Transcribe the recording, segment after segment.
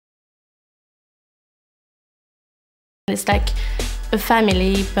It's like a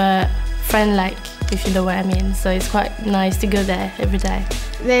family, but friend-like, if you know what I mean. So it's quite nice to go there every day.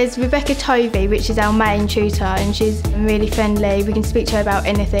 There's Rebecca Tovey, which is our main tutor, and she's really friendly. We can speak to her about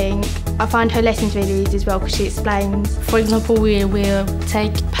anything. I find her lessons really easy as well because she explains. For example, we will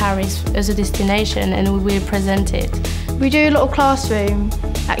take Paris as a destination and we will present it. We do a lot of classroom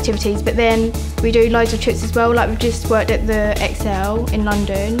activities, but then we do loads of trips as well. Like we've just worked at the Excel in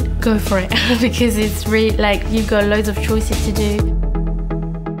London. Go for it because it's really like you've got loads of choices to do.